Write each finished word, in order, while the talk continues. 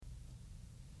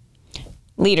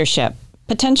Leadership,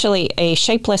 potentially a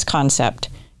shapeless concept.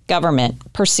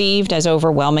 Government, perceived as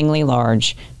overwhelmingly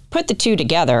large. Put the two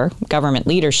together, government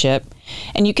leadership,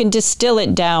 and you can distill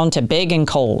it down to big and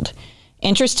cold.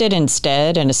 Interested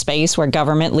instead in a space where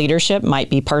government leadership might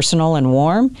be personal and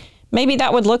warm? Maybe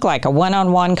that would look like a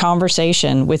one-on-one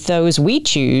conversation with those we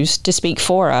choose to speak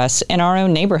for us in our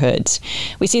own neighborhoods.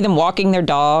 We see them walking their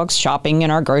dogs, shopping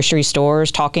in our grocery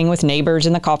stores, talking with neighbors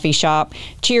in the coffee shop,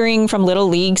 cheering from Little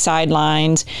League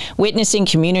sidelines, witnessing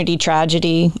community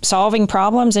tragedy, solving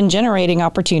problems, and generating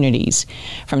opportunities.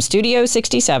 From Studio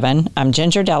 67, I'm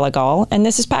Ginger Delegal, and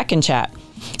this is Pack and Chat,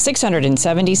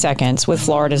 670 seconds with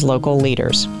Florida's local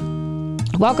leaders.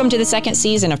 Welcome to the second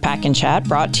season of Pack and Chat,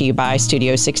 brought to you by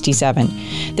Studio 67.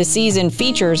 This season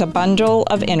features a bundle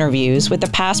of interviews with the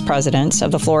past presidents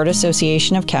of the Florida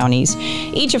Association of Counties,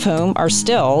 each of whom are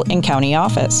still in county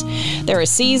office. They're a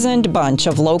seasoned bunch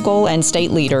of local and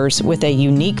state leaders with a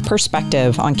unique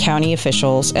perspective on county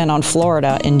officials and on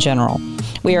Florida in general.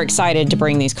 We are excited to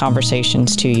bring these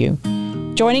conversations to you.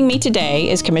 Joining me today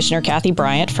is Commissioner Kathy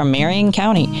Bryant from Marion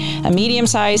County, a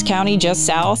medium-sized county just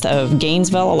south of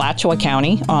Gainesville, Alachua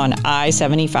County on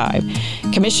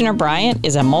I-75. Commissioner Bryant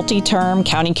is a multi-term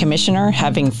county commissioner,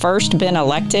 having first been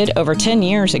elected over 10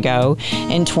 years ago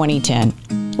in 2010.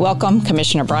 Welcome,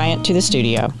 Commissioner Bryant, to the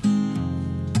studio.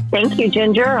 Thank you,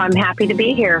 Ginger. I'm happy to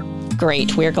be here.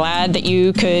 Great. We're glad that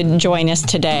you could join us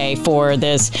today for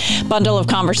this bundle of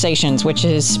conversations, which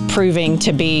is proving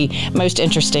to be most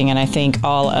interesting. And I think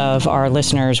all of our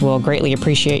listeners will greatly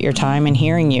appreciate your time and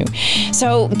hearing you.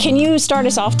 So can you start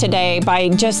us off today by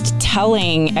just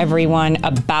telling everyone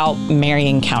about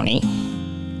Marion County?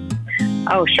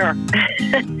 Oh, sure.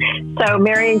 So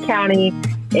Marion County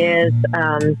is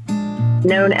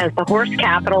known as the horse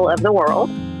capital of the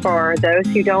world. For those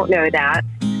who don't know that,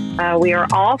 we are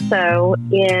also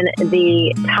in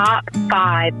the top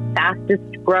 5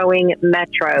 fastest growing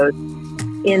metros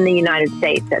in the United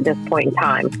States at this point in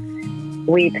time.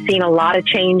 We've seen a lot of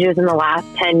changes in the last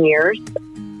 10 years.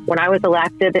 When I was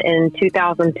elected in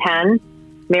 2010,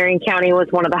 Marion County was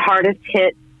one of the hardest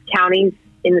hit counties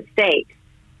in the state.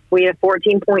 We had a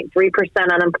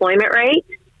 14.3% unemployment rate.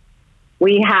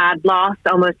 We had lost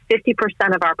almost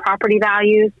 50% of our property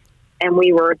values, and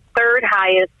we were third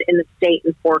highest in the state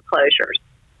in foreclosures.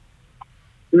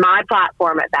 My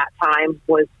platform at that time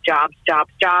was jobs, jobs,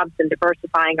 jobs, and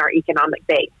diversifying our economic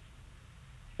base.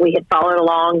 We had followed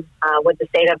along with the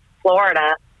state of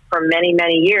Florida for many,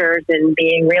 many years, and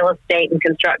being real estate and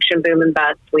construction boom and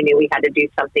bust, we knew we had to do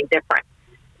something different.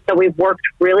 So we've worked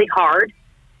really hard,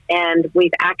 and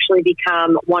we've actually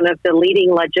become one of the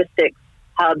leading logistics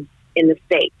hubs in the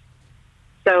state.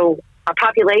 So our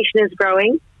population is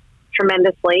growing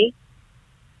tremendously.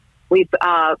 We've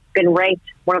been ranked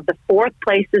one of the 4th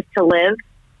places to live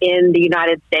in the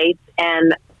United States,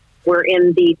 and we're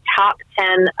in the top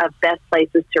 10 of best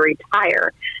places to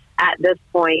retire at this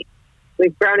point.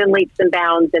 We've grown in leaps and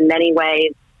bounds in many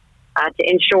ways to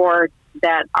ensure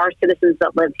that our citizens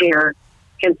that live here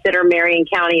consider Marion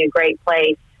County a great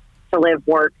place to live,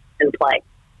 work, and play.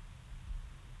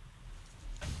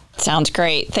 Sounds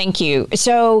great. Thank you.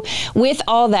 So with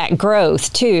all that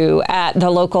growth, too, at the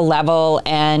local level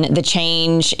and the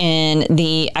change in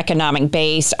the economic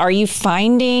base, are you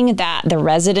finding that the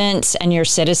residents and your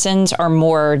citizens are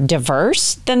more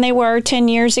diverse than they were 10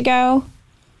 years ago?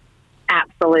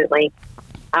 Absolutely.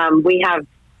 We have,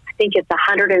 I think it's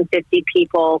 150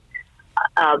 people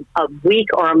a week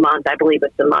or a month. I believe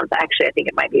it's a month. Actually, I think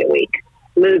it might be a week,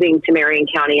 moving to Marion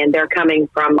County, and they're coming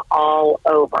from all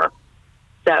over.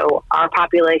 So our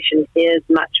population is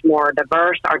much more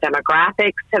diverse. Our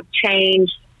demographics have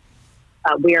changed.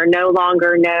 We are no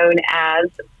longer known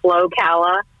as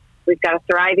Flocala. We've got a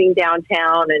thriving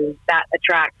downtown, and that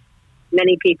attracts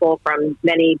many people from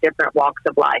many different walks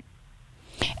of life.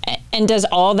 And does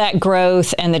all that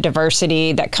growth and the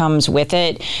diversity that comes with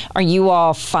it, are you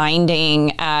all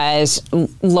finding as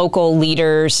local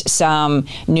leaders some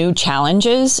new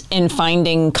challenges in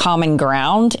finding common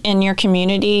ground in your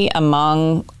community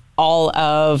among all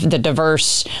of the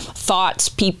diverse thoughts,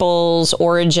 peoples,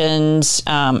 origins,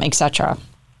 etc.?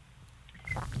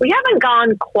 We haven't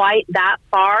gone quite that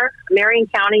far. Marion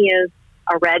County is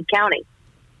a red county,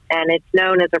 and it's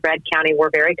known as a red county.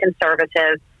 We're very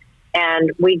conservative.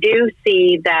 And we do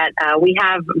see that we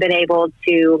have been able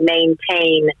to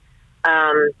maintain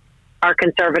our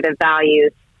conservative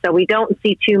values. So we don't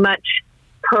see too much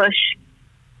push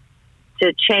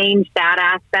to change that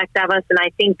aspect of us. And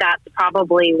I think that's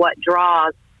probably what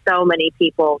draws so many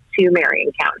people to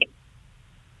Marion County.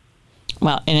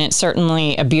 Well, and it's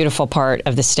certainly a beautiful part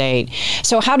of the state.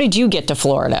 So how did you get to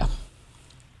Florida?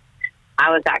 I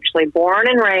was actually born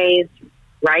and raised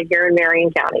right here in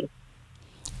Marion County.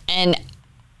 And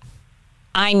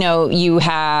I know you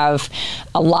have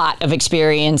a lot of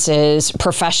experiences,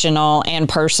 professional and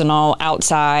personal,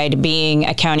 outside being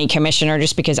a county commissioner,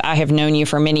 just because I have known you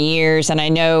for many years. And I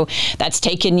know that's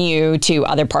taken you to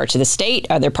other parts of the state,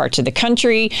 other parts of the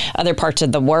country, other parts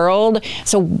of the world.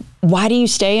 So why do you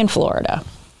stay in Florida?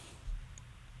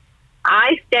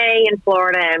 I stay in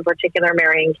Florida, in particular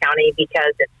Marion County,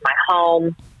 because it's my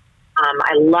home.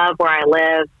 I love where I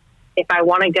live. If I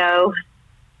want to go,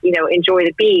 enjoy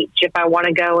the beach, if I want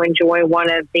to go enjoy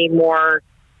one of the more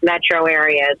metro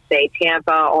areas, say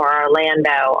Tampa or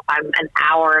Orlando, I'm an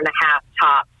hour and a half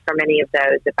tops from any of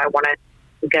those. If I want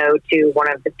to go to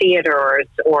one of the theaters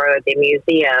or the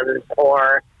museums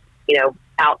or,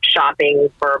 out shopping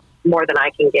for more than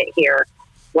I can get here.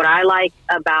 What I like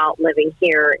about living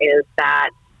here is that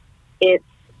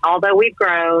although we've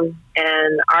grown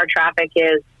and our traffic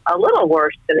is a little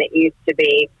worse than it used to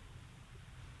be,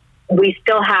 we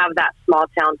still have that small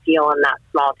town feel and that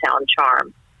small town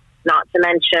charm. Not to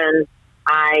mention,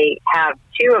 I have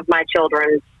 2 of my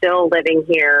children still living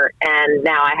here, and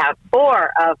now I have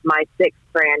 4 of my 6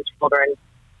 grandchildren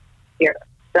here.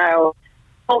 So,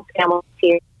 whole family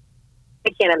here. I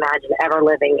can't imagine ever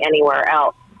living anywhere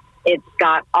else. It's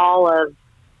got all of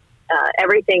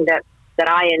everything that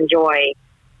I enjoy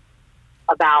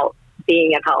about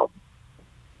being at home.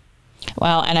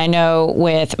 Well, and I know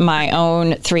with my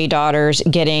own 3 daughters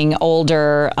getting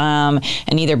older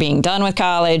and either being done with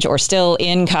college or still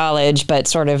in college, but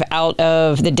sort of out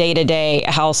of the day-to-day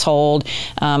household,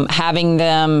 having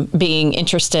them being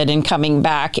interested in coming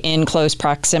back in close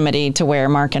proximity to where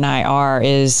Mark and I are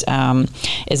is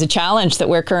a challenge that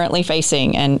we're currently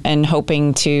facing, and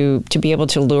hoping to be able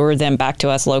to lure them back to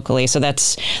us locally. So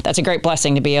that's a great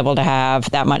blessing to be able to have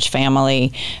that much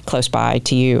family close by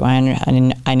to you.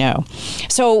 I know.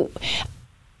 So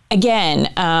again,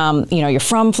 you're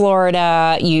from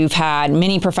Florida. You've had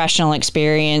many professional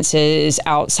experiences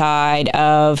outside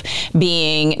of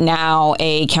being now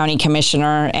a county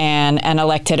commissioner and an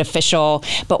elected official.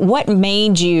 But what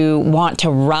made you want to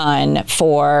run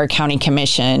for county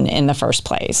commission in the first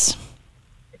place?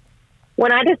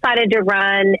 When I decided to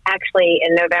run, actually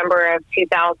in November of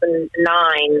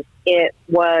 2009, it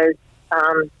was,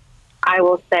 I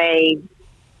will say,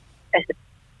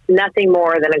 nothing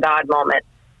more than a God moment.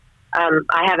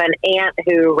 I have an aunt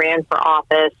who ran for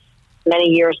office many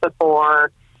years before.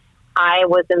 I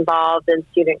was involved in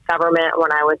student government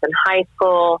when I was in high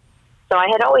school. So I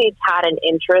had always had an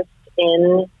interest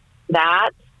in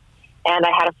that. And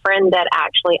I had a friend that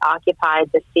actually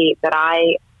occupied the seat that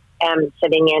I am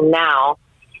sitting in now.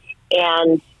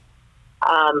 And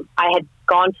I had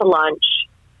gone to lunch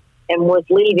and was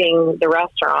leaving the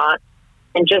restaurant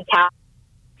and just asked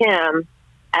him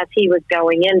as he was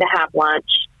going in to have lunch.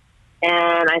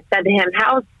 And I said to him,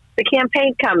 "How's the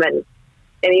campaign coming?"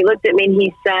 And he looked at me and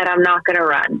he said, "I'm not going to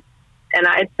run." And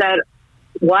I said,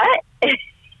 "What?"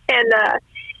 And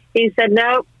he said,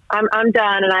 "Nope, I'm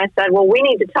done." And I said, "Well, we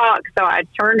need to talk." So I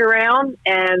turned around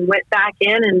and went back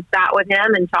in and sat with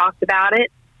him and talked about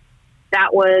it.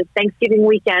 That was Thanksgiving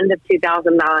weekend of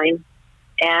 2009,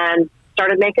 and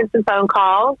started making some phone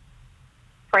calls,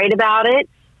 prayed about it.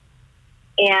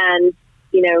 And,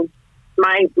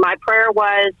 my prayer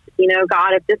was,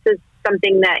 God, if this is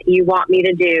something that you want me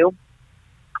to do,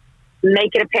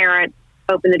 make it apparent,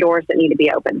 open the doors that need to be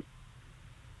opened.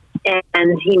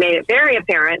 And he made it very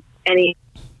apparent, and he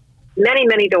many,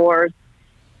 many doors.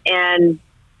 And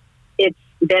it's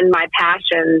been my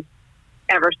passion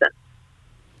ever since.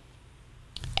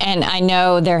 And I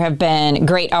know there have been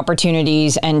great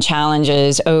opportunities and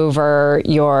challenges over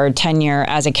your tenure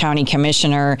as a county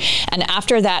commissioner. And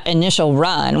after that initial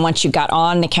run, once you got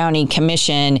on the county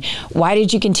commission, why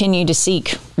did you continue to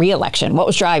seek re-election? What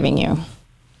was driving you?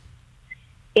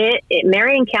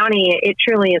 Marion County, it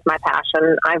truly is my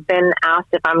passion. I've been asked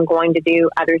if I'm going to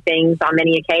do other things on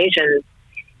many occasions.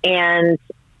 And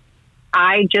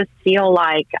I just feel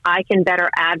like I can better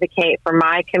advocate for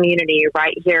my community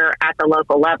right here at the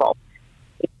local level.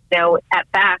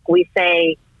 At BAC, we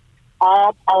say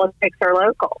all politics are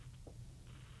local.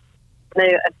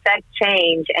 To affect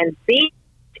change and see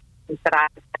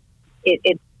that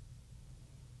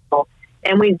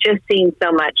and we've just seen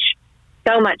so much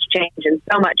change and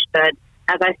so much good.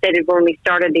 As I stated when we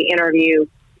started the interview,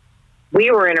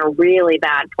 we were in a really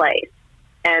bad place.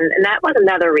 And that was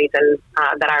another reason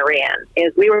that I ran,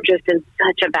 is we were just in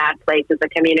such a bad place as a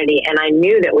community, and I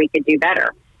knew that we could do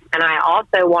better. And I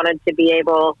also wanted to be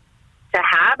able to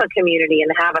have a community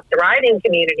and have a thriving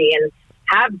community and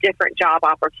have different job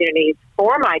opportunities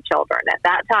for my children. At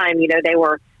that time, they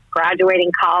were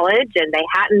graduating college and they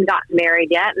hadn't gotten married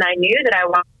yet. And I knew that I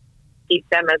wanted to keep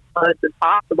them as close as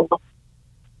possible.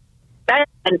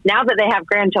 And now that they have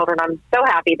grandchildren, I'm so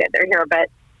happy that they're here. But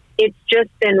it's just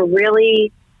been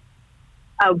really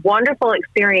a wonderful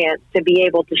experience to be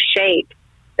able to shape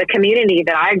the community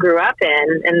that I grew up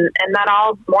in and that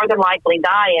I'll more than likely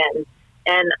die in.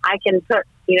 And I can put,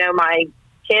 my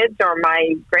kids or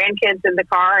my grandkids in the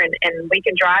car and we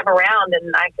can drive around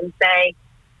and I can say,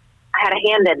 I had a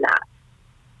hand in that.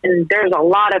 And there's a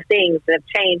lot of things that have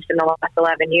changed in the last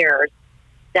 11 years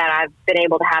that I've been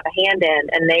able to have a hand in,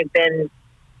 and they've been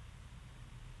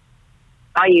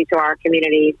value to our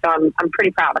community. So I'm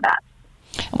pretty proud of that.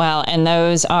 Well, and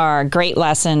those are great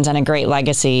lessons and a great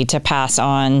legacy to pass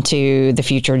on to the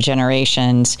future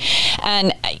generations.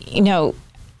 And,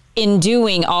 in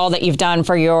doing all that you've done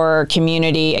for your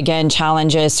community, again,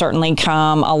 challenges certainly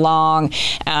come along.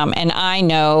 And I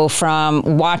know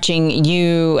from watching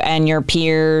you and your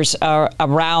peers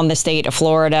around the state of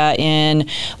Florida in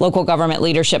local government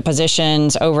leadership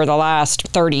positions over the last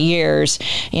 30 years,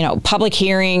 public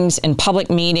hearings and public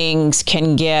meetings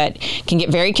can get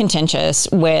very contentious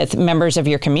with members of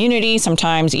your community,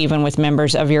 sometimes even with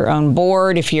members of your own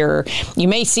board. You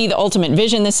may see the ultimate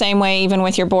vision the same way, even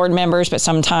with your board members, but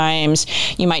sometimes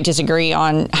you might disagree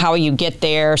on how you get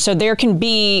there. So there can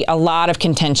be a lot of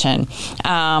contention.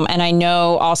 And I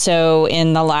know also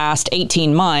in the last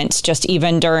 18 months, just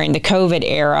even during the COVID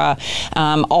era,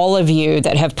 all of you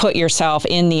that have put yourself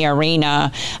in the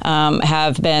arena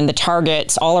have been the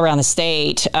targets all around the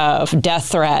state of death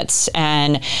threats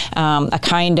and a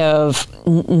kind of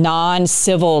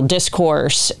non-civil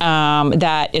discourse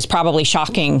that is probably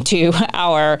shocking to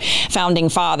our founding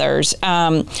fathers.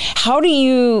 How do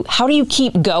you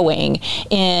keep going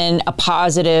in a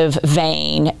positive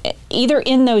vein, either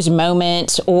in those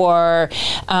moments or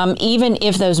even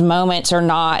if those moments are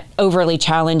not overly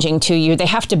challenging to you, they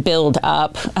have to build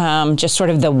up just sort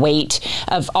of the weight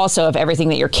of everything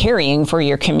that you're carrying for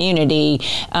your community.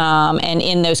 And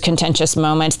in those contentious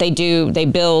moments, they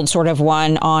build sort of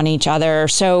one on each other.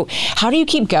 So how do you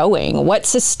keep going? What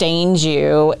sustains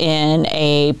you in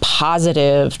a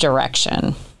positive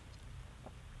direction?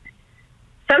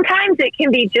 Sometimes it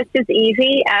can be just as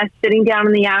easy as sitting down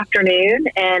in the afternoon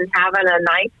and having a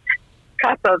nice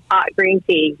cup of hot green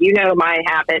tea. You know my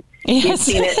habit. Yes. You've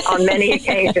seen it on many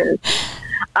occasions.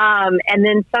 And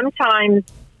then sometimes,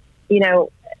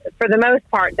 for the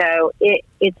most part, though,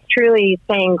 it's truly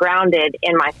staying grounded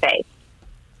in my faith.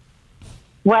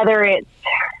 Whether it's,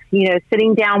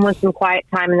 sitting down with some quiet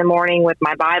time in the morning with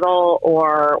my Bible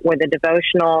or with a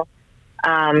devotional,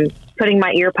 putting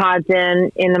my ear pods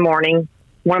in the morning.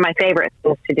 One of my favorite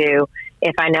things to do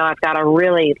if I know I've got a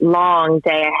really long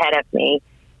day ahead of me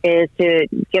is to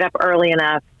get up early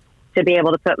enough to be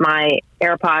able to put my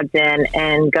AirPods in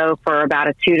and go for about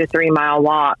a 2 to 3 mile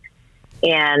walk.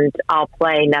 And I'll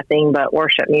play nothing but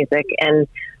worship music. And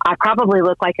I probably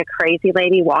look like a crazy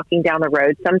lady walking down the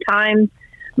road sometimes,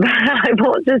 but I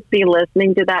won't just be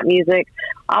listening to that music.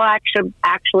 I'll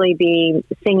actually be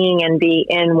singing and be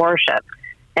in worship.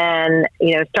 And,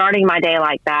 starting my day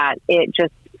like that, it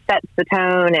just sets the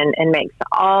tone and makes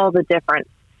all the difference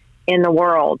in the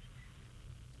world.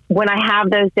 When I have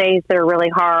those days that are really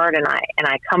hard and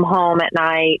I come home at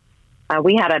night,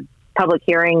 we had a public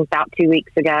hearing about 2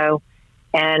 weeks ago,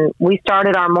 and we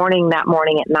started our morning that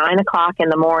morning at 9 o'clock in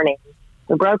the morning.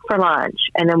 We broke for lunch,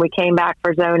 and then we came back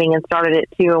for zoning and started at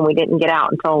 2, and we didn't get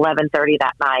out until 11:30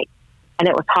 that night. And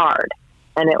it was hard,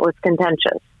 and it was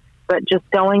contentious. But just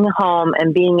going home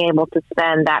and being able to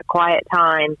spend that quiet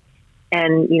time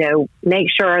and, make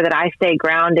sure that I stay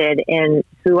grounded in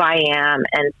who I am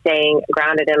and staying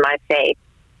grounded in my faith,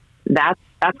 that's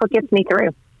what gets me through.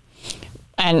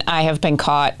 And I have been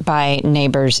caught by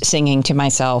neighbors singing to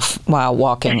myself while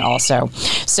walking also.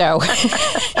 So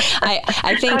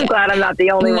I think... I'm glad I'm not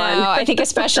the only one. No, I think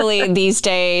especially these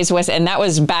days, and that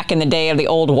was back in the day of the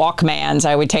old Walkmans,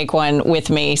 I would take one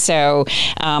with me. So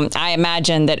I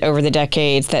imagine that over the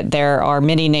decades that there are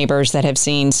many neighbors that have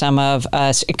seen some of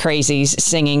us crazies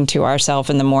singing to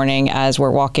ourselves in the morning as we're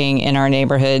walking in our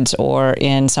neighborhoods or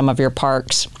in some of your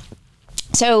parks.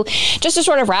 So just to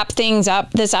sort of wrap things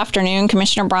up this afternoon,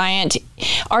 Commissioner Bryant,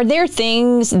 are there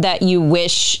things that you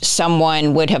wish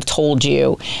someone would have told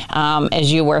you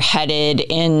as you were headed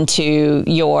into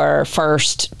your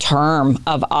first term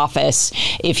of office,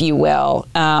 if you will?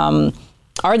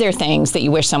 Are there things that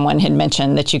you wish someone had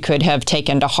mentioned that you could have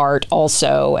taken to heart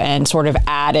also and sort of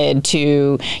added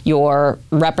to your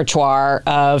repertoire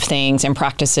of things and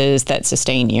practices that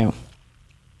sustain you?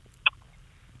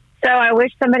 So I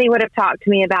wish somebody would have talked to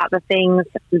me about the things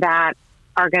that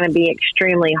are going to be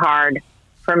extremely hard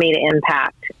for me to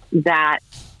impact, that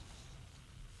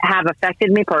have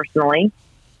affected me personally,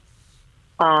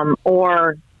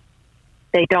 or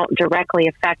they don't directly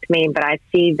affect me, but I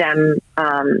see them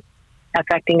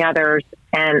affecting others,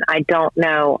 and I don't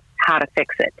know how to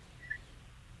fix it.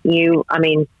 You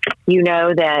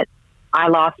know that I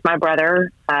lost my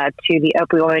brother to the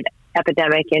opioid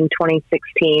epidemic in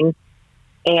 2016,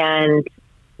 and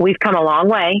we've come a long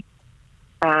way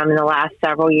in the last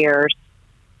several years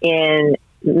in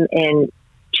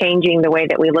changing the way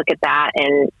that we look at that,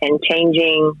 and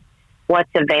changing what's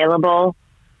available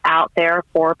out there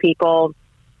for people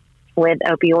with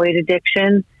opioid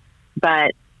addiction.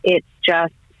 But it's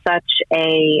just such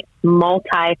a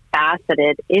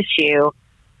multifaceted issue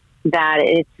that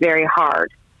it's very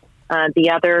hard.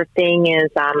 The other thing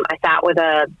is, I sat with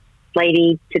a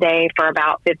lady today for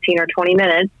about 15 or 20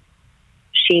 minutes.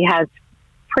 She has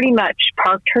pretty much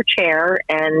parked her chair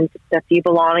and the few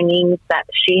belongings that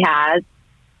she has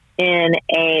in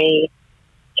a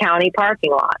county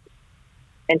parking lot.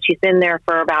 And she's been there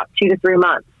for about 2 to 3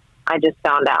 months, I just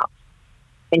found out.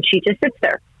 And she just sits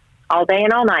there all day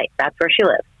and all night. That's where she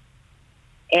lives.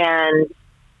 And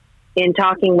in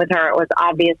talking with her, it was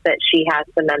obvious that she has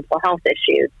some mental health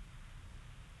issues.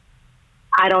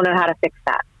 I don't know how to fix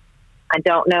that. I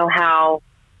don't know how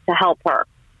to help her.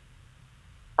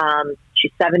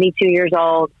 She's 72 years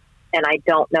old, and I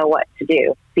don't know what to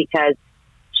do, because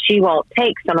she won't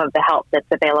take some of the help that's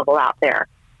available out there.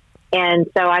 And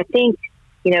so I think,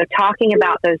 talking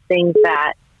about those things,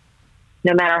 that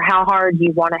no matter how hard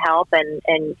you want to help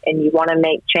and you want to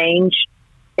make change,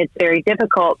 it's very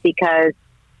difficult because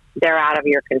they're out of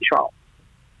your control.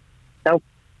 So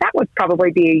that would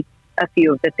probably be a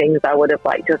few of the things I would have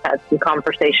liked to have had some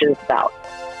conversations about.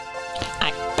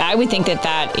 I would think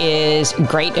that is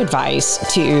great advice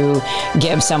to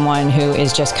give someone who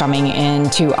is just coming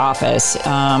into office.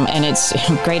 And it's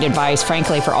great advice,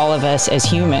 frankly, for all of us as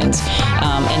humans.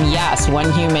 And yes,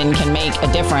 one human can make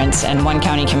a difference, and one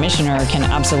county commissioner can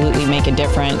absolutely make a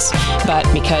difference. But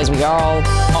because we all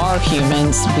are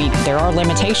humans, there are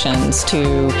limitations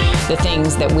to the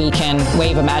things that we can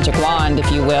wave a magic wand,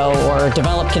 if you will, or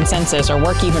develop consensus, or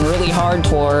work even really hard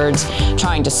towards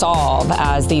trying to solve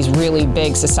as these really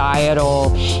big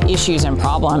societal issues and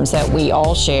problems that we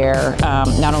all share,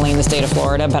 not only in the state of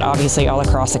Florida, but obviously all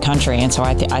across the country. And so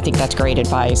I think that's great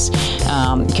advice,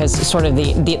 because sort of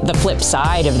the flip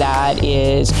side of that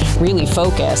is really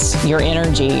focus your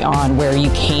energy on where you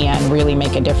can really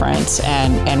make a difference,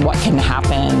 and what can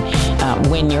happen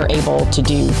when you're able to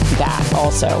do that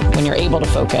also, when you're able to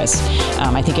focus,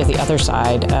 I think is the other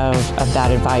side of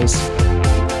that advice.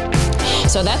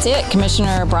 So that's it,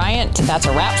 Commissioner Bryant. That's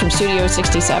a wrap from Studio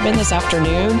 67 this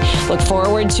afternoon. Look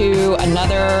forward to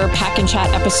another Pack and Chat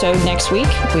episode next week.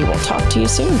 We will talk to you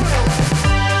soon.